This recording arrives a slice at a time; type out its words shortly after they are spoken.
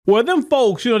Well, them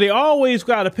folks, they always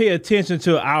got to pay attention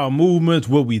to our movements,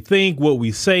 what we think, what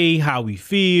we say, how we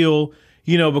feel,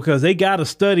 because they got to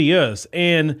study us.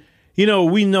 And,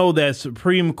 we know that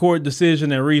Supreme Court decision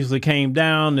that recently came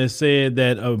down that said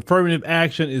that affirmative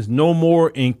action is no more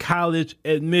in college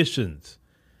admissions.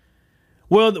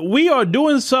 Well, we are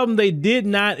doing something they did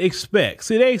not expect.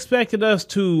 See, they expected us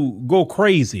to go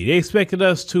crazy. They expected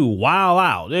us to wild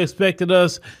out. They expected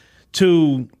us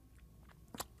to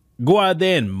go out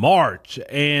there and march.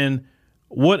 And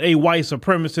what a white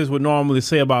supremacist would normally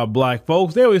say about black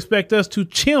folks, they would expect us to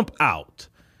chimp out.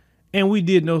 And we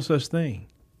did no such thing.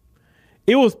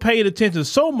 It was paid attention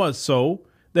so much so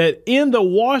that in the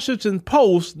Washington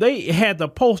Post, they had to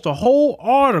post a whole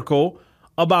article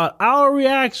about our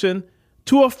reaction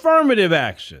to affirmative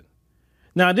action.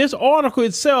 Now, this article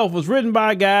itself was written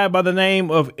by a guy by the name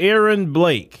of Aaron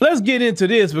Blake. Let's get into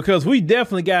this because we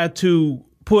definitely got to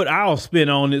put our spin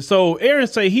on it. So Aaron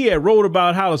say he had wrote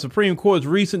about how the Supreme Court's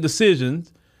recent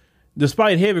decisions,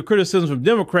 despite heavy criticism from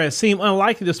Democrats, seem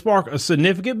unlikely to spark a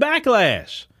significant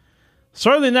backlash.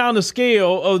 Certainly not on the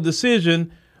scale of the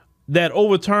decision that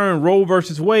overturned Roe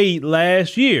versus Wade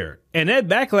last year. And that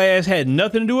backlash had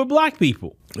nothing to do with black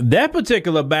people. That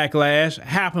particular backlash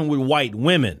happened with white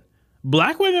women.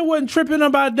 Black women wasn't tripping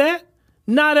about that.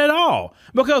 Not at all.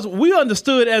 Because we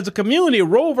understood as a community,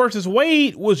 Roe versus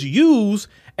Wade was used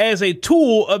as a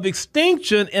tool of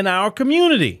extinction in our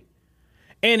community.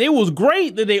 And it was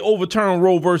great that they overturned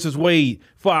Roe versus Wade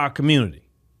for our community.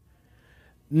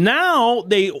 Now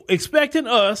they expecting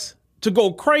us to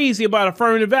go crazy about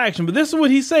affirmative action. But this is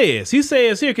what he says. He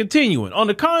says here, continuing, on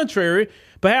the contrary,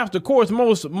 perhaps the court's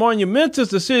most monumentous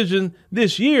decision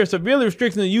this year, severely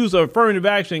restricting the use of affirmative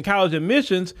action in college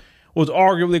admissions, was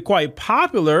arguably quite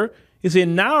popular. He said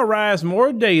now arrives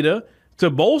more data to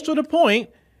bolster the point.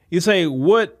 You say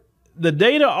what the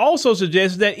data also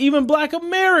suggests that even black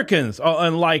Americans are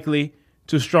unlikely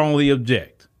to strongly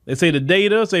object. They say the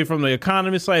data, say from the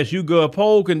Economist/YouGov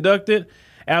poll conducted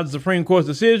after the Supreme Court's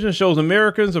decision, shows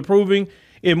Americans approving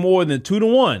it more than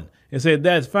 2-1. It said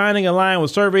that's finding in line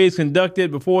with surveys conducted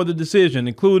before the decision,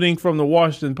 including from the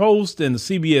Washington Post and the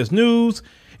CBS News.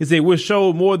 It said which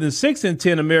showed more than 6 in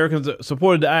 10 Americans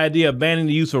supported the idea of banning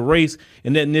the use of race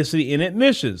and ethnicity in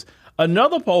admissions.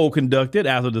 Another poll conducted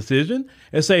after the decision,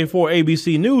 it say for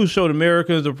ABC News, showed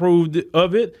Americans approved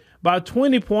of it by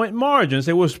 20-point margins.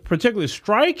 It was particularly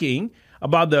striking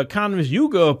about the Economist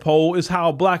YouGov poll is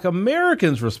how black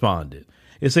Americans responded.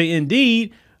 It say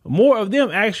indeed, more of them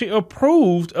actually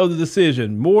approved of the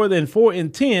decision, more than 4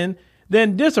 in 10,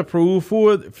 than disapproved,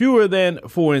 fewer than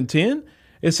 4 in 10.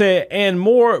 It said, and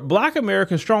more black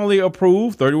Americans strongly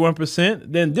approved,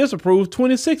 31%, than disapproved,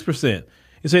 26%.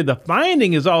 It said the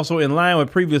finding is also in line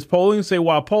with previous polling. Say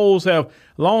while polls have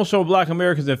long shown black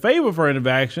Americans in favor of affirmative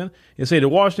action, it said the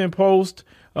Washington Post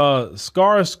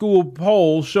Scar School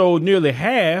poll showed nearly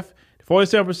half,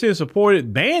 47%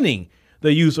 supported banning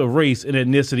the use of race and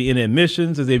ethnicity in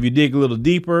admissions, as if you dig a little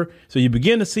deeper. So you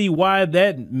begin to see why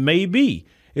that may be.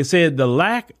 It said the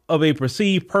lack of a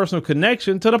perceived personal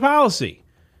connection to the policy.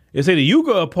 It said the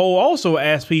YouGov poll also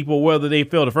asked people whether they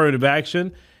felt affirmative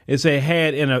action. It said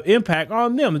had an impact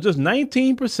on them. Just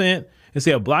 19%. It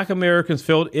said black Americans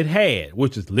felt it had,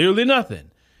 which is literally nothing.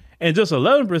 And just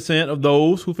 11% of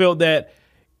those who felt that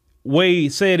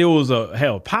Wade said it was had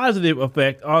a positive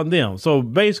effect on them. So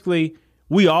basically,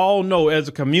 we all know as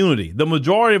a community, the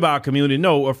majority of our community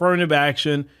know affirmative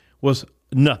action was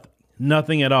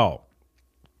nothing at all.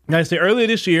 Now, I said earlier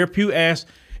this year, Pew asked,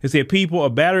 it said people a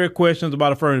battery of questions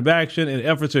about affirmative action in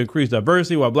efforts to increase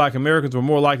diversity, while black Americans were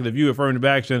more likely to view affirmative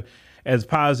action as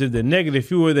positive than negative.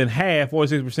 Fewer than half,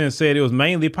 46%, said it was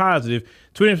mainly positive.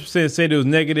 20% said it was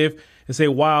negative, and said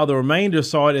while the remainder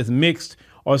saw it as mixed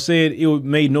or said it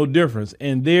made no difference.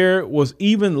 And there was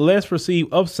even less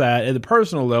perceived upside at the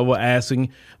personal level,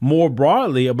 asking more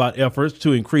broadly about efforts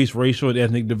to increase racial and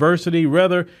ethnic diversity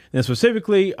rather than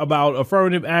specifically about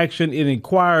affirmative action. It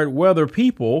inquired whether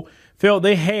people felt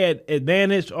they had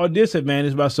advantage or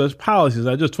disadvantage by such policies.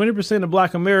 Now, just 20% of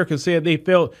black Americans said they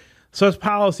felt such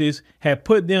policies had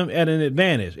put them at an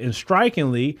advantage. And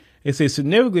strikingly, it says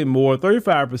significantly more,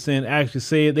 35% actually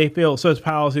said they felt such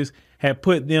policies had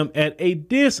put them at a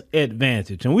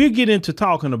disadvantage. And we'll get into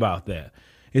talking about that.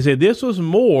 It said this was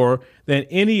more than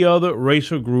any other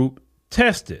racial group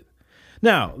tested.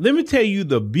 Now, let me tell you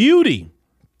the beauty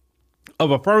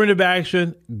of affirmative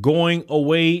action going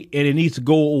away, and it needs to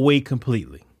go away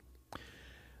completely.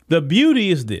 The beauty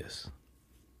is this.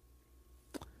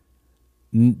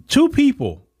 2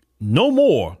 people, no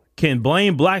more, can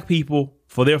blame black people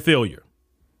for their failure.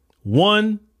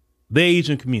 1, the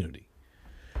Asian community.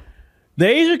 The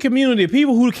Asian community,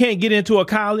 people who can't get into a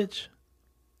college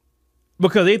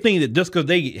because they think that just because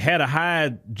they had a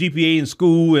high GPA in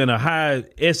school and a high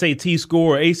SAT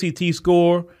score or ACT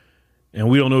score, and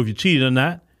we don't know if you cheated or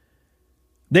not,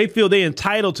 they feel they're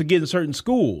entitled to get in certain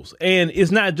schools. And it's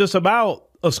not just about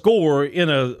a score in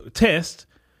a test.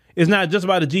 It's not just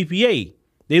about a GPA.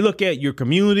 They look at your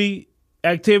community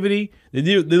activity. They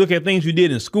look at things you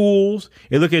did in schools.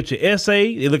 They look at your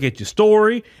essay. They look at your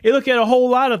story. They look at a whole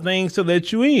lot of things to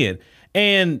let you in.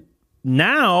 And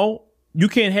now you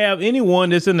can't have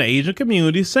anyone that's in the Asian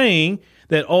community saying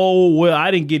that, oh, well, I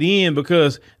didn't get in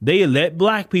because they let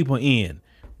black people in.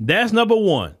 That's number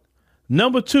one.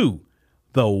 Number two,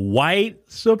 the white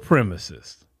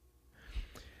supremacists.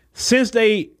 Since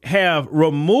they have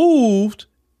removed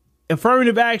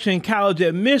affirmative action college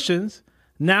admissions,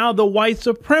 now the white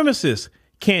supremacists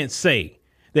can't say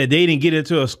that they didn't get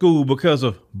into a school because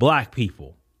of black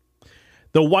people.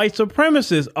 The white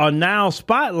supremacists are now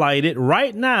spotlighted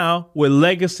right now with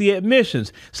legacy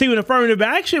admissions. See, when affirmative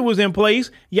action was in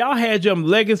place, y'all had your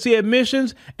legacy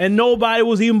admissions and nobody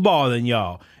was even bothering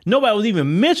y'all. Nobody was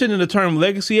even mentioning the term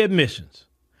legacy admissions.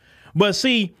 But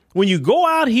see, when you go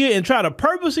out here and try to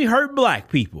purposely hurt black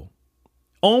people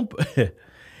and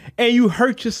you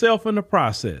hurt yourself in the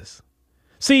process.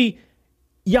 See,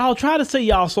 y'all try to say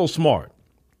y'all so smart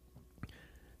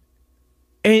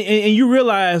and you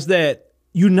realize that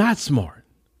you're not smart,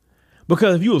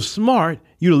 because if you were smart,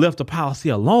 you'd have left the policy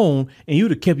alone and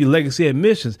you'd have kept your legacy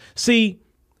admissions. See,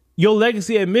 your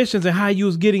legacy admissions and how you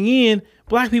was getting in,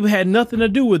 black people had nothing to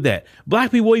do with that. Black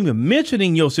people weren't even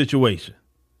mentioning your situation.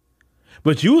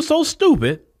 But you were so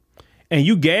stupid and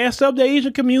you gassed up the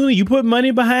Asian community. You put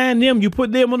money behind them. You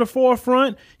put them on the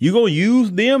forefront. You're going to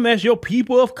use them as your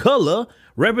people of color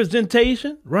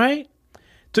representation, right?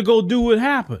 To go do what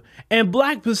happened. And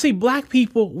black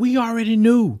people, we already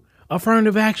knew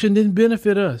affirmative action didn't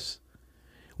benefit us.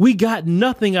 We got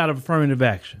nothing out of affirmative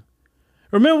action.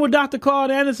 Remember what Dr.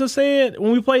 Claude Anderson said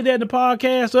when we played that in the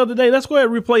podcast the other day? Let's go ahead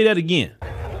and replay that again.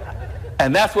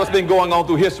 And that's what's been going on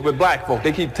through history with black folk.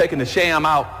 They keep taking the sham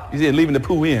out, you see, leaving the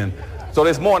poo in. So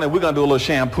this morning, we're going to do a little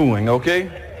shampooing,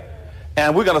 okay?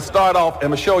 And we're going to start off, and I'm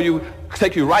going to show you,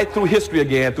 take you right through history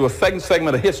again, through a second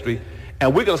segment of history,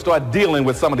 and we're going to start dealing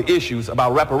with some of the issues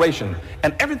about reparation.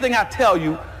 And everything I tell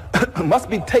you must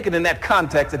be taken in that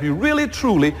context if you really,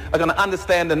 truly are going to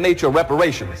understand the nature of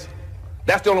reparations.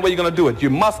 That's the only way you're going to do it. You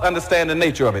must understand the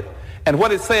nature of it. And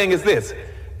what it's saying is this,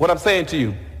 what I'm saying to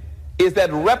you, is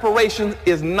that reparations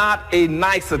is not a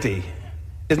nicety.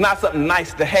 It's not something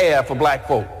nice to have for black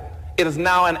folk. It is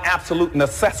now an absolute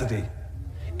necessity.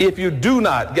 If you do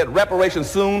not get reparations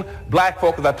soon, black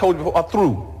folk, as I told you before, are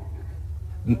through.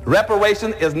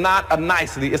 Reparation is not a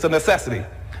nicety, it's a necessity.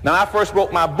 Now, I first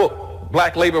wrote my book,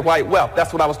 Black Labor, White Wealth.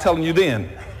 That's what I was telling you then.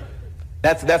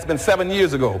 That's been 7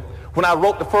 years ago. When I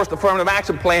wrote the first affirmative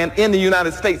action plan in the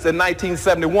United States in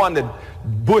 1971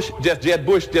 that Jeb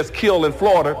Bush just killed in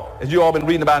Florida, as you all been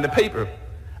reading about in the paper.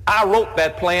 I wrote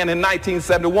that plan in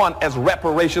 1971 as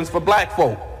reparations for black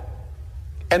folk.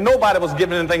 And nobody was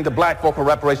giving anything to black folk for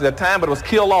reparations at that time, but it was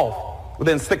killed off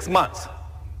within 6 months.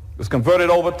 It was converted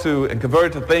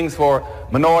to things for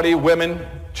minority, women,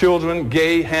 children,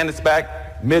 gay,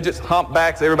 handicapped, midgets,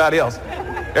 humpbacks, everybody else.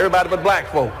 Everybody but black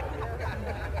folk.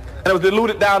 And it was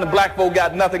diluted down and black folk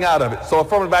got nothing out of it. So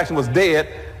affirmative action was dead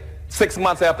 6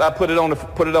 months after I put it on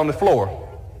the floor.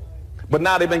 But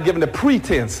now they've been given the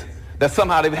pretense that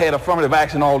somehow they've had affirmative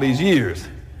action all these years.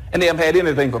 And they haven't had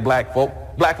anything for black folk.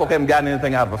 Black folk haven't gotten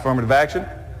anything out of affirmative action.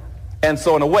 And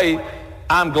so in a way,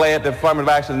 I'm glad that affirmative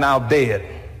action is now dead.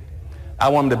 I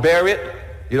want them to bury it,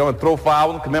 and throw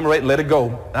flowers, commemorate, and let it go.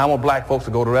 And I want black folks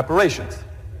to go to reparations.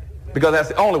 Because that's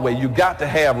the only way. You got to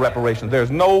have reparations. There's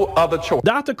no other choice.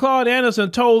 Dr. Claude Anderson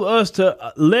told us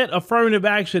to let affirmative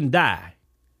action die.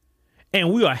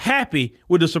 And we are happy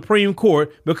with the Supreme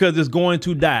Court because it's going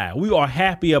to die. We are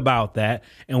happy about that.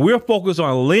 And we're focused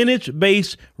on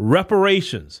lineage-based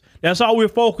reparations. That's all we're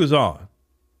focused on.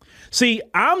 See,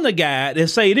 I'm the guy that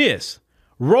say this.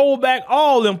 Roll back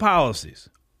all them policies.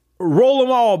 Roll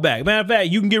them all back. Matter of fact,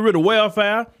 you can get rid of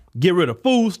welfare, get rid of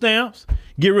food stamps,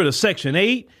 get rid of Section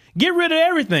 8, get rid of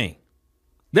everything.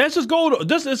 Let's go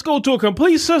to a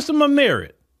complete system of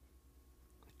merit.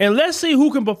 And let's see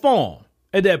who can perform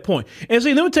at that point. And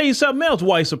see, let me tell you something else,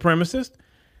 white supremacist.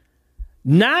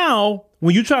 Now,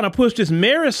 when you're trying to push this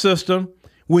merit system,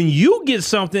 when you get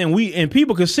something and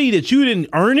people can see that you didn't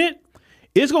earn it,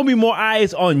 it's going to be more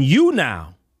eyes on you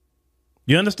now.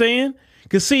 You understand?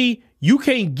 Because see, you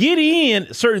can't get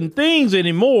in certain things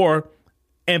anymore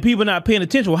and people not paying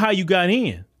attention to how you got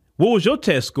in. What was your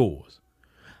test scores?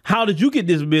 How did you get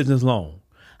this business loan?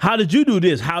 How did you do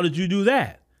this? How did you do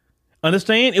that?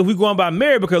 Understand? If we're going by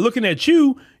America, looking at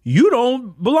you, you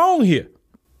don't belong here.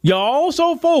 Y'all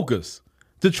also focus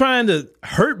to trying to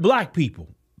hurt black people.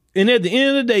 And at the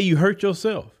end of the day, you hurt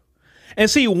yourself. And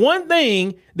see, one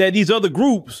thing that these other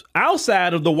groups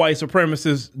outside of the white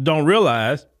supremacists don't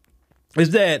realize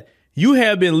is that you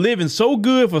have been living so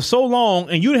good for so long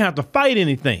and you didn't have to fight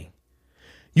anything.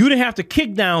 You didn't have to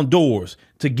kick down doors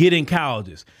to get in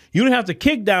colleges. You didn't have to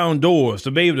kick down doors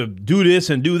to be able to do this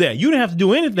and do that. You didn't have to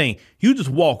do anything. You just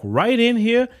walk right in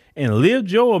here and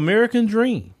lived your American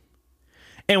dream.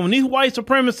 And when these white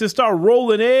supremacists start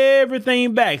rolling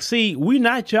everything back, see, we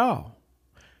not y'all.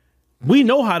 We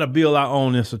know how to build our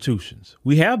own institutions.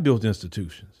 We have built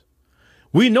institutions.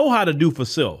 We know how to do for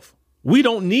self. We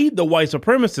don't need the white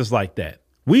supremacists like that.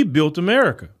 We built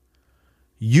America.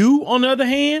 You, on the other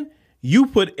hand, you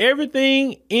put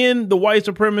everything in the white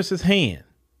supremacist's hand.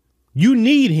 You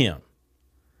need him.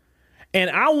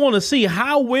 And I want to see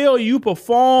how well you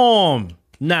perform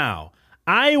now.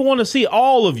 I want to see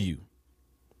all of you.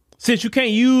 Since you can't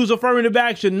use affirmative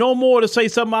action no more to say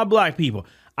something about black people,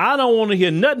 I don't want to hear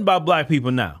nothing about black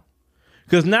people now.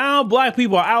 Because now black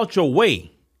people are out your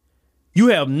way. You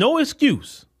have no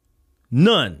excuse.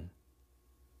 None.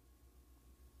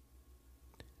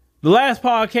 The last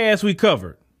podcast we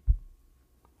covered,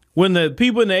 when the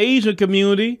people in the Asian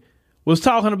community was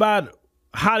talking about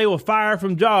how they were fired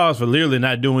from jobs for literally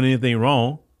not doing anything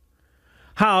wrong.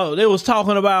 How they was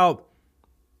talking about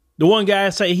the one guy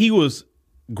say he was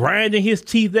grinding his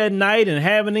teeth at night and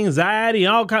having anxiety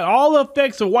and all the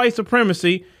effects of white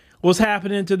supremacy was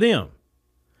happening to them.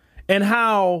 And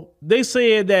how they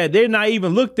said that they're not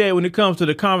even looked at when it comes to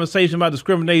the conversation about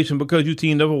discrimination because you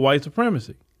teamed up with white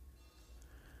supremacy.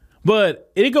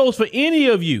 But it goes for any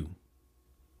of you.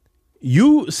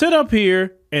 You sit up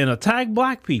here and attack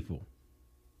black people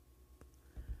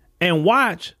and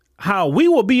watch how we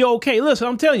will be okay. Listen,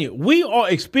 I'm telling you, we are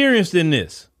experienced in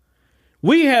this.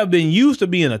 We have been used to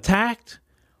being attacked,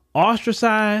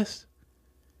 ostracized,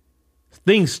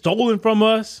 things stolen from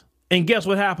us. And guess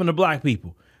what happened to black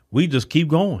people? We just keep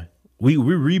going. We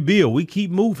rebuild. We keep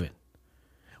moving.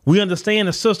 We understand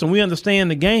the system. We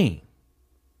understand the game.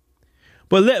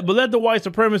 But let the white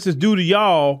supremacists do to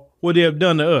y'all what they have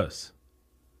done to us.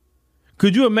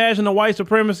 Could you imagine the white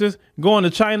supremacists going to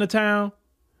Chinatown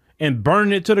and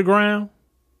burning it to the ground?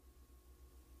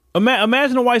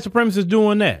 Imagine the white supremacists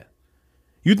doing that.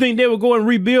 You think they would go and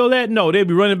rebuild that? No, they'd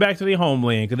be running back to their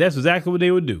homeland because that's exactly what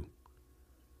they would do.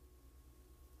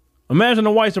 Imagine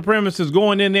the white supremacists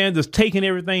going in there and just taking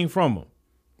everything from them.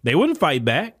 They wouldn't fight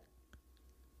back.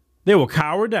 They would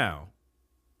cower down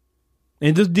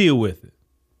and just deal with it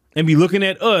and be looking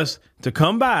at us to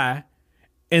come by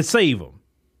and save them.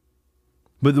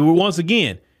 But once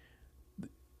again,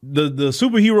 the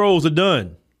superheroes are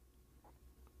done.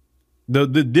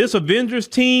 This Avengers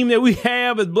team that we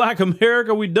have as Black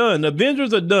America, we done. The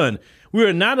Avengers are done. We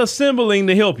are not assembling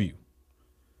to help you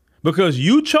because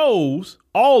you chose,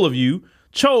 all of you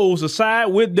chose to side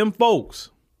with them folks.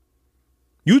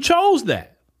 You chose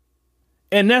that.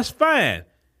 And that's fine.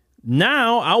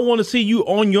 Now I want to see you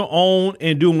on your own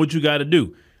and doing what you got to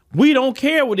do. We don't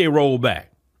care what they roll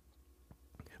back.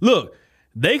 Look,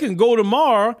 they can go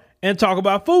tomorrow and talk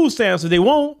about food stamps if they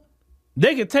want.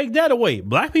 They can take that away.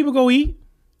 Black people go eat.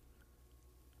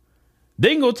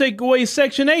 They can go take away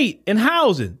Section 8 and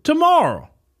housing tomorrow.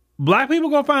 Black people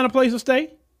going to find a place to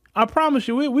stay. I promise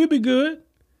you, we'll be good.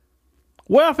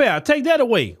 Welfare, take that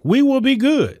away. We will be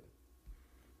good.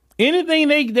 Anything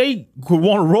they could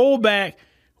want to roll back,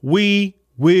 we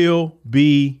will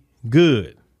be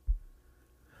good.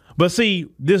 But see,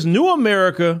 this new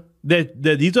America that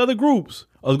these other groups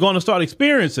are going to start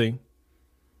experiencing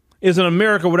is an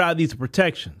America without these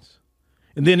protections.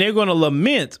 And then they're going to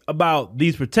lament about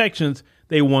these protections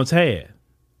they once had.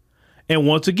 And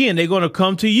once again, they're going to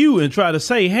come to you and try to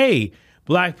say, hey,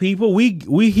 black people,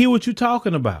 we hear what you're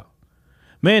talking about.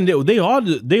 Man, they are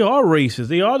racist.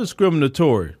 They are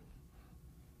discriminatory.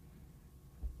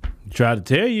 Try to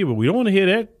tell you, but we don't want to hear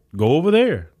that. Go over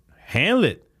there. Handle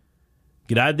it.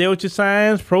 Get out there with your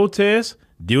signs, protest,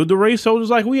 deal with the race soldiers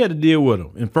like we had to deal with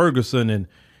them in Ferguson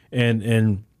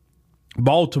and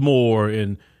Baltimore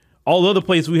and all the other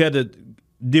places we had to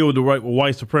deal with the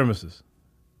white supremacists,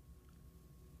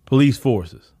 police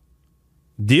forces.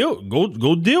 Go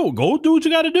do what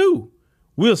you got to do.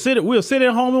 We'll sit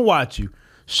at home and watch you.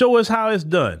 Show us how it's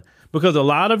done, because a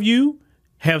lot of you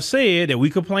have said that we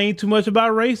complain too much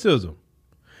about racism,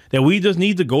 that we just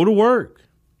need to go to work,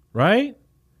 right?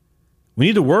 We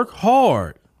need to work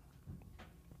hard.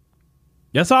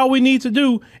 That's all we need to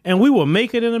do, and we will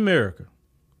make it in America.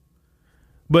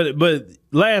 But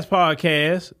last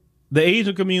podcast, the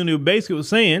Asian community basically was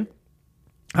saying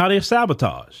how they're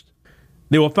sabotaged.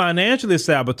 They were financially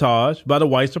sabotaged by the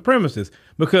white supremacists,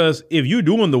 because if you're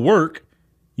doing the work,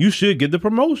 you should get the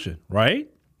promotion, right?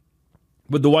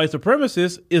 But the white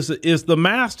supremacist is the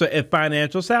master at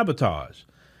financial sabotage,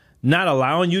 not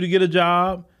allowing you to get a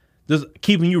job, just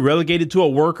keeping you relegated to a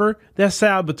worker. That's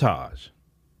sabotage.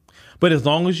 But as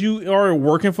long as you are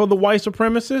working for the white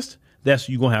supremacist,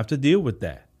 you're going to have to deal with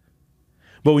that.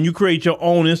 But when you create your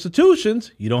own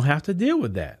institutions, you don't have to deal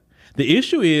with that. The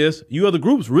issue is you other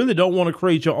groups really don't want to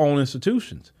create your own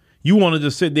institutions. You want to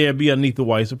just sit there and be underneath the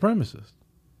white supremacists.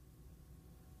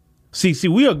 See,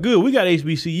 we are good. We got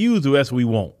HBCUs do that's what we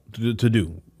want to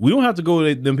do. We don't have to go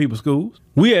to them people's schools.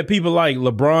 We had people like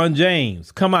LeBron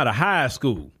James come out of high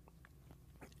school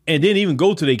and didn't even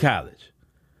go to their college.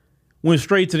 Went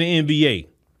straight to the NBA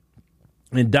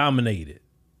and dominated.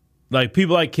 Like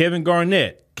people like Kevin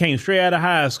Garnett came straight out of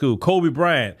high school. Kobe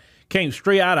Bryant came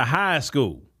straight out of high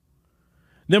school.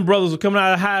 Them brothers were coming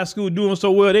out of high school doing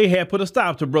so well, they had put a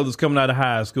stop to brothers coming out of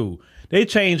high school. They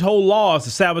changed whole laws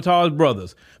to sabotage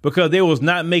brothers because they was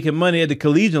not making money at the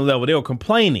collegiate level. They were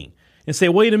complaining and say,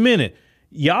 wait a minute,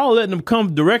 y'all letting them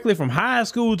come directly from high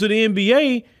school to the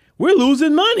NBA. We're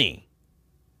losing money.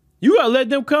 You got to let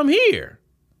them come here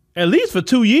at least for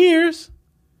 2 years,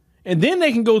 and then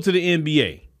they can go to the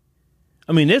NBA.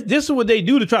 I mean, this is what they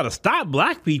do to try to stop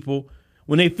black people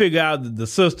when they figure out the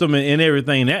system and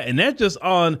everything. And that's just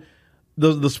on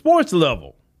the sports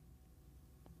level.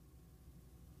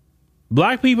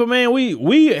 Black people, man,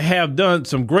 we have done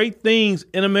some great things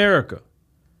in America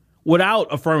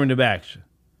without affirmative action.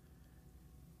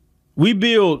 We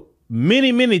build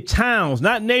many, many towns,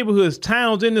 not neighborhoods,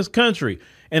 towns in this country.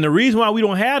 And the reason why we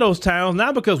don't have those towns,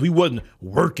 not because we wasn't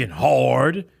working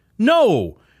hard.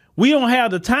 No, we don't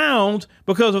have the towns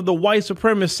because of the white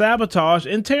supremacist sabotage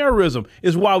and terrorism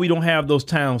is why we don't have those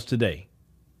towns today.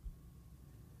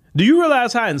 Do you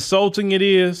realize how insulting it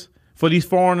is for these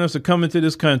foreigners to come into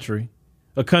this country,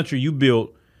 a country you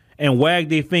built, and wag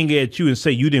their finger at you and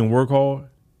say you didn't work hard?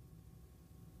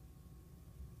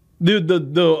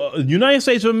 The United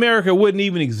States of America wouldn't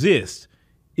even exist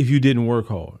if you didn't work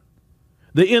hard.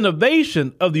 The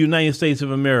innovation of the United States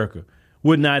of America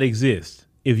would not exist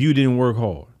if you didn't work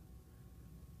hard.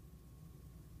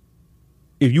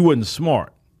 If you wasn't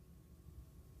smart.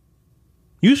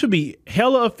 You should be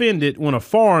hella offended when a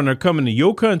foreigner come into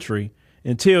your country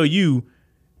and tell you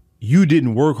you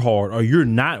didn't work hard or you're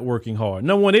not working hard.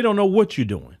 Number one, they don't know what you're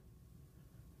doing.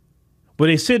 But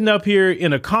they're sitting up here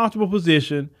in a comfortable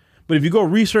position. But if you go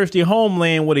research their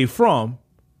homeland where they're from,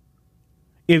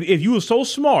 if you were so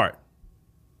smart,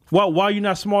 why are you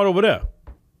not smart over there?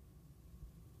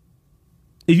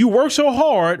 If you work so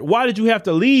hard, why did you have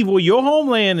to leave where your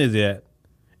homeland is at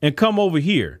and come over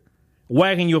here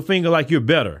wagging your finger like you're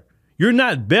better? You're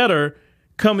not better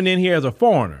coming in here as a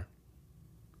foreigner.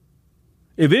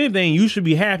 If anything, you should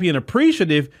be happy and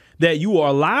appreciative that you are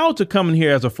allowed to come in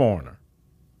here as a foreigner.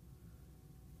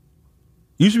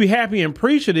 You should be happy and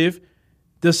appreciative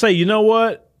to say, you know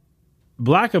what?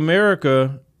 Black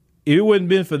America, if it wouldn't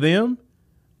been for them,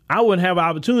 I wouldn't have an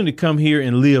opportunity to come here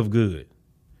and live good.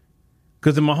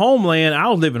 Because in my homeland, I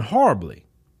was living horribly.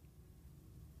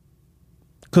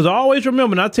 Because I always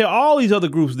remember, and I tell all these other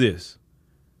groups this,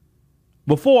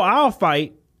 before our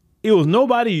fight, it was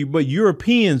nobody but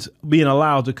Europeans being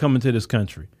allowed to come into this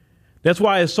country. That's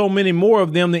why there's so many more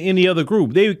of them than any other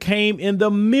group. They came in the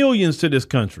millions to this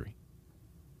country.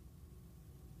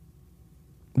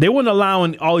 They weren't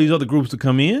allowing all these other groups to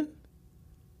come in.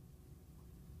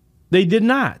 They did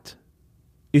not,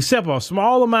 except a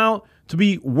small amount to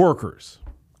be workers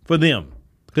for them.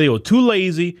 They were too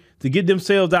lazy to get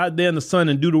themselves out there in the sun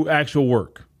and do the actual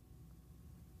work.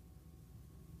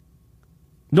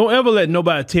 Don't ever let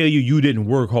nobody tell you you didn't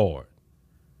work hard.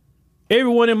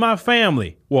 Everyone in my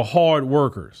family were hard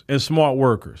workers and smart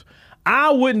workers.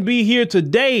 I wouldn't be here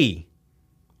today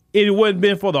if it wasn't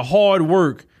been for the hard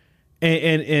work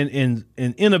and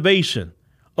innovation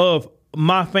of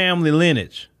my family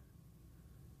lineage.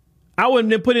 I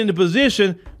wouldn't have been put in the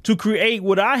position to create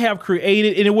what I have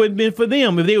created, and it wouldn't have been for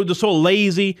them if they were just so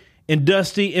lazy and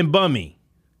dusty and bummy.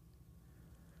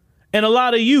 And a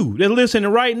lot of you that are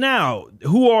listening right now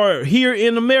who are here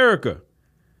in America,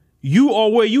 you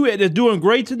are where you at that's doing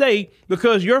great today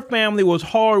because your family was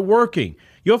hardworking.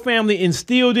 Your family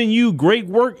instilled in you great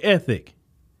work ethic.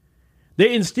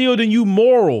 They instilled in you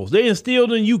morals. They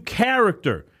instilled in you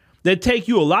character that take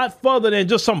you a lot further than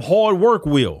just some hard work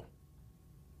will.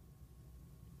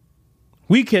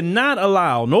 We cannot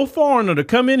allow no foreigner to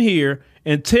come in here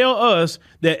and tell us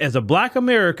that as a black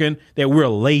American that we're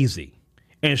lazy.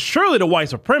 And surely the white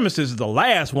supremacist is the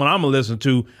last one I'm going to listen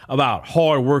to about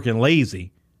hard work and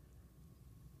lazy.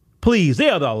 Please, they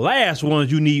are the last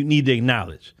ones you need to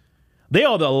acknowledge. They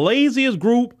are the laziest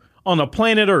group on the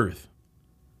planet Earth.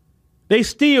 They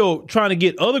still trying to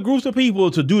get other groups of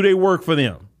people to do their work for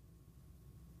them.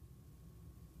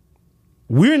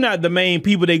 We're not the main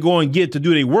people they go and get to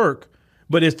do their work,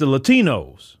 but it's the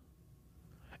Latinos.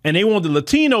 And they want the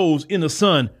Latinos in the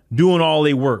sun doing all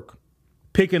their work,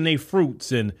 picking their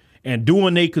fruits and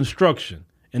doing their construction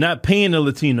and not paying the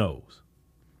Latinos.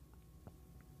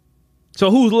 So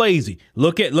who's lazy?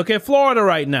 Look at Florida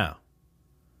right now.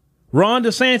 Ron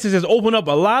DeSantis has opened up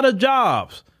a lot of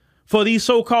jobs for these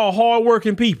so-called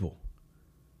hardworking people.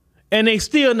 And they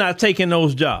still not taking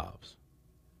those jobs.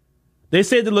 They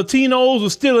said the Latinos were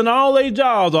stealing all their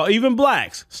jobs, or even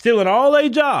blacks stealing all their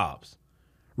jobs.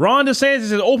 Ron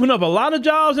DeSantis has opened up a lot of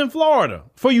jobs in Florida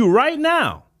for you right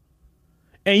now.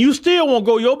 And you still won't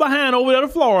go your behind over there to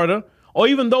Florida, or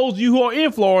even those of you who are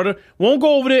in Florida won't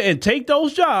go over there and take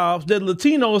those jobs that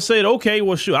Latinos said, okay,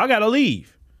 well, sure, I got to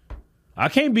leave. I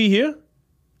can't be here.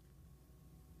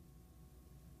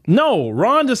 No,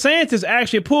 Ron DeSantis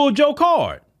actually pulled your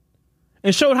card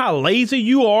and showed how lazy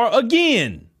you are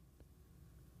again.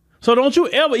 So don't you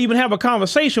ever even have a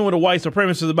conversation with a white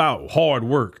supremacist about hard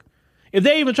work. If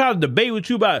they even try to debate with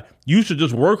you about you should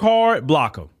just work hard,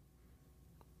 block them.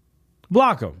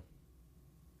 Block them.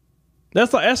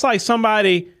 That's like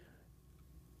somebody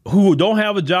who don't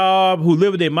have a job, who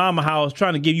live at their mama house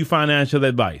trying to give you financial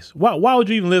advice. Why would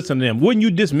you even listen to them? Wouldn't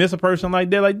you dismiss a person like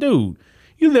that? Like, dude,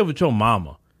 you live with your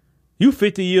mama. You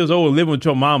 50 years old and living with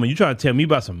your mama. You trying to tell me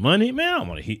about some money? Man, I don't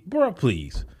want to hear. Bro,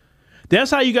 please. That's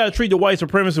how you got to treat the white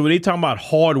supremacists when they talking about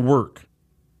hard work.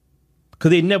 Because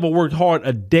they never worked hard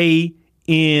a day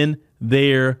in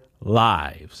their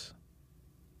lives.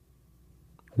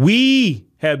 We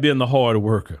have been the hard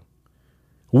worker.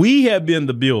 We have been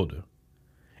the builder.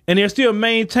 And they're still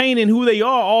maintaining who they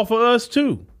are off of us,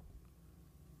 too.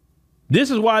 This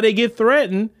is why they get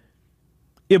threatened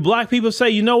if black people say,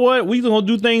 you know what, we're going to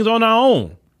do things on our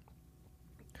own.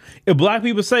 If black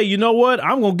people say, you know what,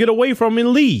 I'm going to get away from and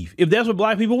leave. If that's what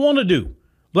black people want to do.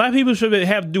 Black people should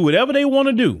have to do whatever they want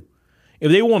to do.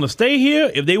 If they want to stay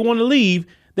here, if they want to leave,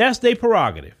 that's their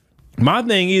prerogative. My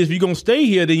thing is, if you're going to stay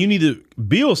here, then you need to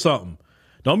build something.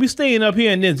 Don't be staying up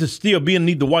here and then just still being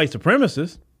underneath the white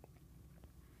supremacists.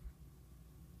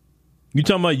 You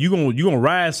talking about you gonna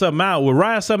ride something out? Well,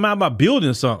 ride something out by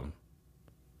building something.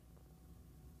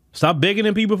 Stop begging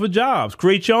them people for jobs.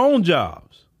 Create your own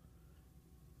jobs.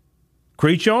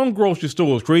 Create your own grocery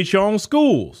stores. Create your own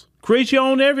schools. Create your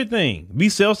own everything. Be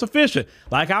self-sufficient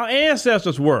like our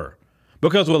ancestors were.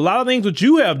 Because with a lot of things that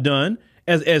you have done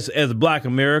as Black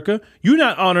America, you're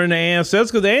not honoring the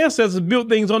ancestors because the ancestors built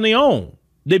things on their own.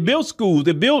 They built schools.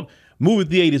 They built movie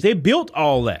theaters. They built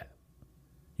all that.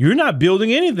 You're not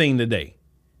building anything today.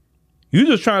 You're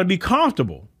just trying to be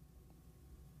comfortable.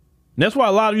 And that's why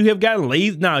a lot of you have gotten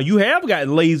lazy. Now, you have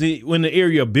gotten lazy in the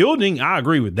area of building. I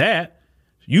agree with that.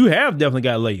 You have definitely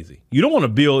got lazy. You don't want to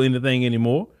build anything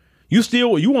anymore. You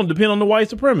want to depend on the white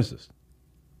supremacists.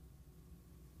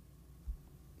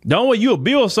 The only way you'll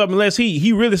build something unless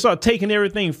he really start taking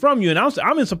everything from you. And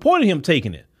I'm in support of him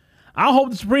taking it. I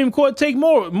hope the Supreme Court take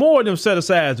more of them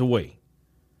set-asides away.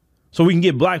 So we can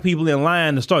get black people in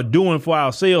line to start doing for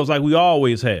ourselves like we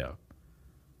always have.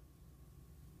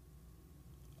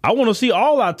 I want to see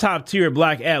all our top tier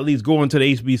black athletes going to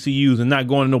the HBCUs and not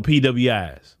going to no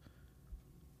PWIs.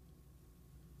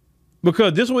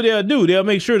 Because this is what they'll do. They'll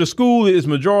make sure the school is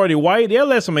majority white. They'll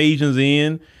let some Asians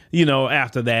in,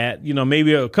 after that,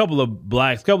 maybe a couple of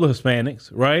blacks, a couple of Hispanics,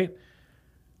 right?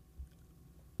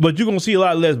 But you're going to see a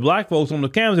lot less black folks on the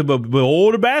campus. But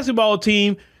the basketball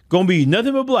team going to be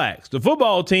nothing but blacks. The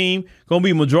football team going to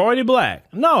be majority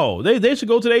black. No, they should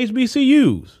go to the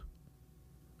HBCUs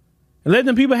and let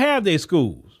them people have their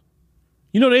schools.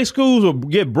 Their schools will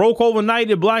get broke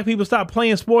overnight if black people stop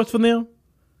playing sports for them.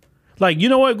 Like, you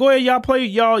know what? Go ahead, y'all play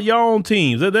y'all own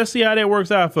teams. Let's see how that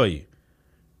works out for you.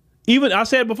 Even I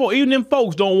said before, even them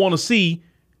folks don't want to see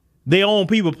their own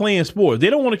people playing sports. They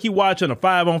don't want to keep watching a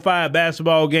 5-on-5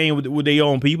 basketball game with their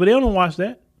own people. They don't want to watch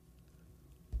that.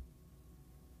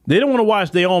 They don't want to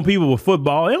watch their own people with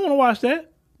football. They don't want to watch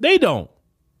that. They don't.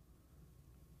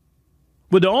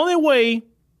 But the only way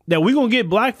that we're going to get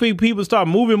black people to start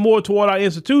moving more toward our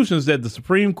institutions is that the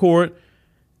Supreme Court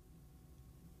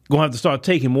going to have to start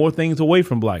taking more things away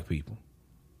from black people.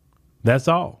 That's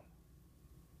all.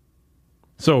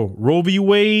 So Roe v.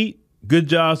 Wade, Good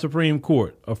job, Supreme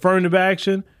Court. Affirmative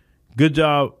action. Good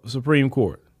job, Supreme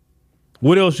Court.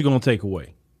 What else you going to take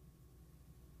away?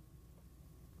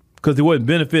 Because it wasn't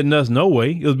benefiting us no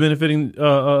way. It was benefiting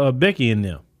Becky and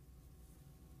them.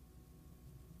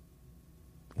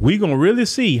 We're going to really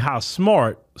see how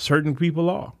smart certain people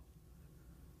are.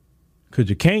 Because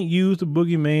you can't use the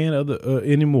boogeyman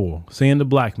anymore, saying the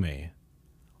black man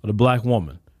or the black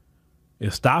woman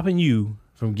is stopping you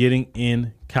from getting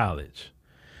in college.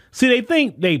 See, they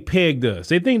think they pegged us.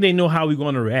 They think they know how we're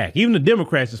going to react. Even the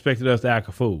Democrats expected us to act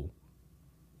a fool.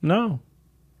 No,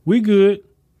 we good.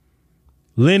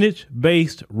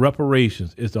 Lineage-based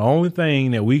reparations is the only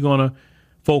thing that we're going to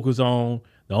focus on.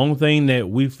 The only thing that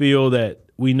we feel that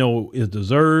we know is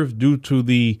deserved due to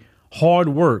the hard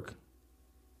work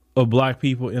of black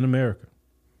people in America.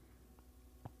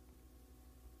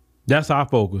 That's our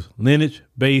focus.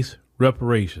 Lineage-based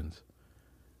reparations.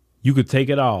 You could take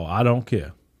it all. I don't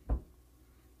care.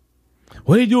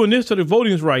 Well, they doing this to the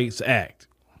Voting Rights Act.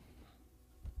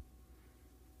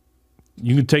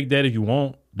 You can take that if you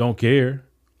want. Don't care.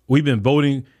 We've been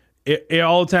voting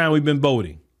all the time. We've been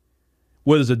voting,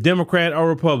 whether it's a Democrat or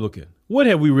Republican. What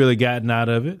have we really gotten out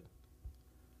of it?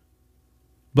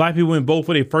 Black people didn't vote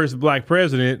for their first black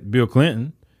president, Bill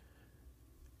Clinton.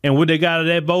 And what they got out of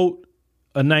that vote?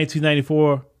 A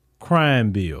 1994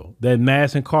 crime bill that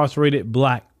mass incarcerated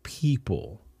black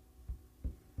people.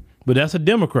 But that's a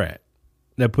Democrat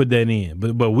that put that in.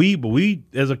 But we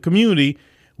as a community,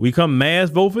 we come mass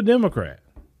vote for Democrat.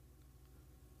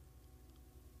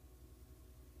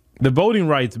 The voting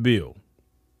rights bill,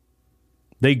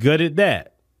 they gutted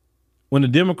that. When the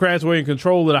Democrats were in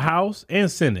control of the House and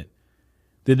Senate,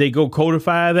 did they go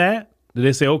codify that? Did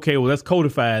they say, okay, well, let's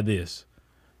codify this?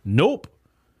 Nope.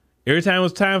 Every time it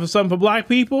was time for something for black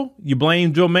people, you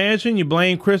blame Joe Manchin, you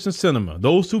blame Kristen Sinema.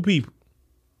 Those two people.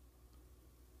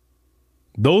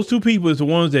 Those two people is the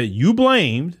ones that you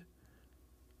blamed,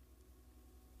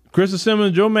 Kristen Sinema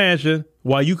and Joe Manchin,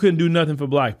 while you couldn't do nothing for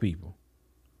black people.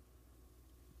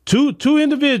 Two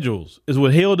individuals is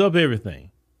what held up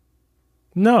everything.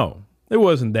 No, it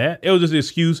wasn't that. It was just an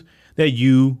excuse that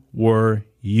you were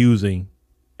using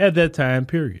at that time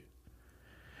period.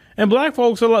 And black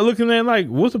folks are like looking at it like,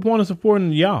 what's the point of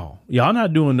supporting y'all? Y'all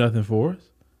not doing nothing for us.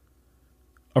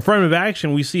 Affirmative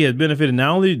action we see has benefited not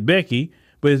only Becky,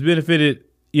 but it's benefited,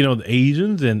 the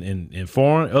Asians and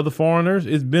other foreigners.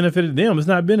 It's benefited them. It's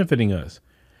not benefiting us.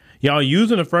 Y'all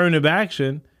using affirmative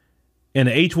action and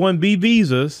the H-1B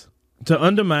visas to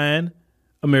undermine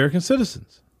American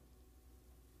citizens.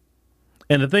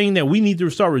 And the thing that we need to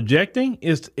start rejecting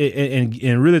is,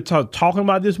 and really talking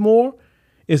about this more,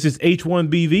 is this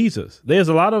H-1B visas. There's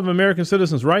a lot of American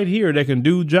citizens right here that can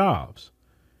do jobs.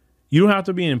 You don't have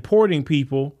to be importing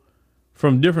people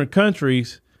from different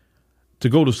countries to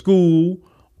go to school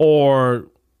or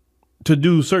to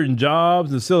do certain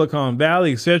jobs in Silicon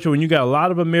Valley, et cetera, when you got a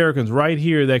lot of Americans right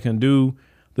here that can do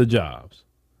the jobs.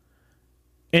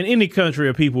 And any country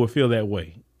of people will feel that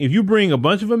way. If you bring a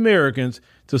bunch of Americans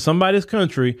to somebody's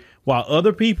country while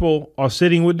other people are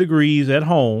sitting with degrees at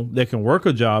home that can work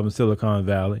a job in Silicon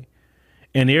Valley,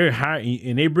 and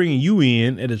they're bringing you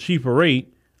in at a cheaper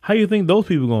rate, how do you think those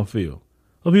people are going to feel?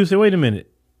 Those people say, wait a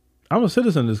minute, I'm a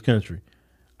citizen of this country.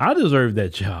 I deserve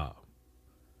that job.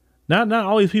 Not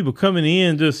all these people coming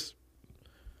in just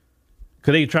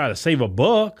because they try to save a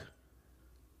buck.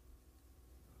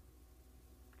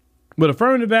 But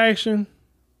affirmative action,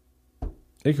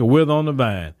 it could wither on the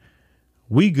vine.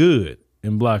 We good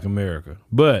in Black America,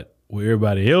 but will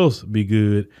everybody else be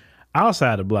good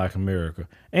outside of Black America?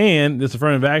 And this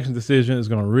affirmative action decision is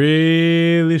going to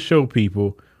really show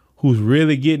people who's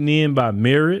really getting in by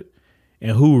merit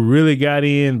and who really got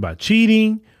in by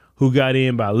cheating, who got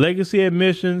in by legacy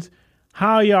admissions,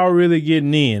 how y'all really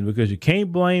getting in, because you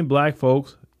can't blame black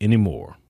folks anymore.